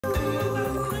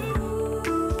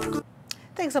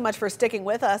Thanks so much for sticking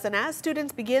with us. And as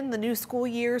students begin the new school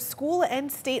year, school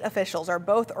and state officials are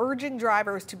both urging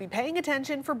drivers to be paying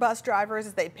attention for bus drivers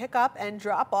as they pick up and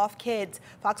drop off kids.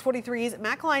 Fox 43's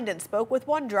Matt Clindon spoke with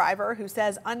one driver who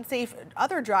says unsafe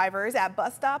other drivers at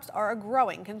bus stops are a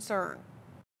growing concern.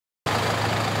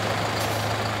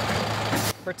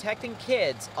 Protecting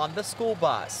kids on the school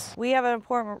bus. We have an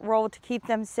important role to keep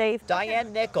them safe.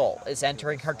 Diane Nickel is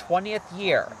entering her 20th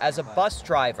year as a bus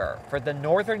driver for the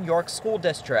Northern York School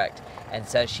District and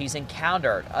says she's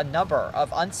encountered a number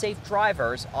of unsafe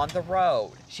drivers on the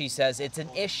road. She says it's an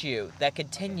issue that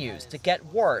continues to get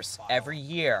worse every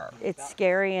year. It's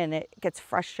scary and it gets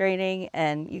frustrating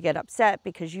and you get upset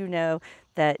because you know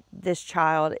that this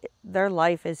child, their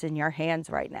life is in your hands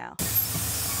right now.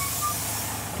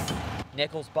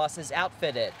 Nichols' bus is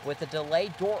outfitted with a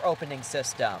delayed door opening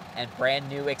system and brand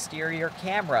new exterior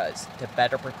cameras to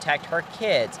better protect her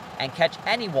kids and catch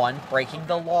anyone breaking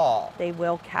the law. They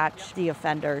will catch the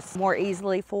offenders more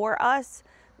easily for us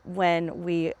when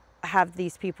we have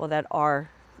these people that are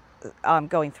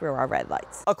going through our red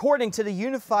lights. According to the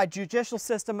Unified Judicial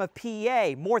System of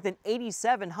PA, more than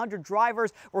 8,700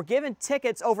 drivers were given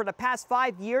tickets over the past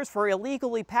 5 years for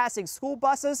illegally passing school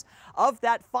buses. Of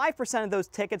that, 5% of those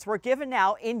tickets were given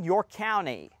out in York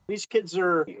County. These kids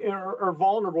are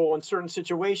vulnerable in certain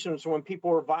situations when people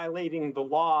are violating the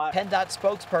law. PennDOT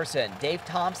spokesperson Dave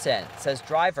Thompson says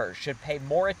drivers should pay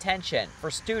more attention for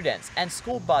students and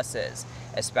school buses,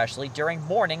 especially during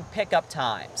morning pickup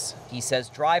times. He says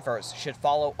drivers should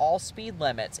follow all speed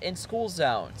limits in school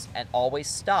zones and always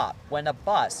stop when a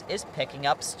bus is picking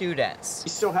up students.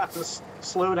 You still have to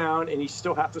slow down and you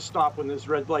still have to stop when those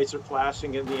red lights are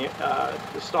flashing and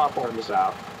the stop arm is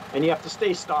out. And you have to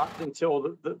stay stopped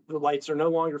until the lights are no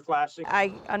longer flashing.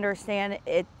 I understand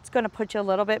it's going to put you a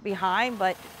little bit behind,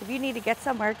 but if you need to get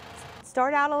somewhere,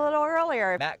 start out a little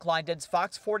earlier. Matt Clindon's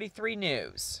Fox 43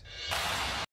 News.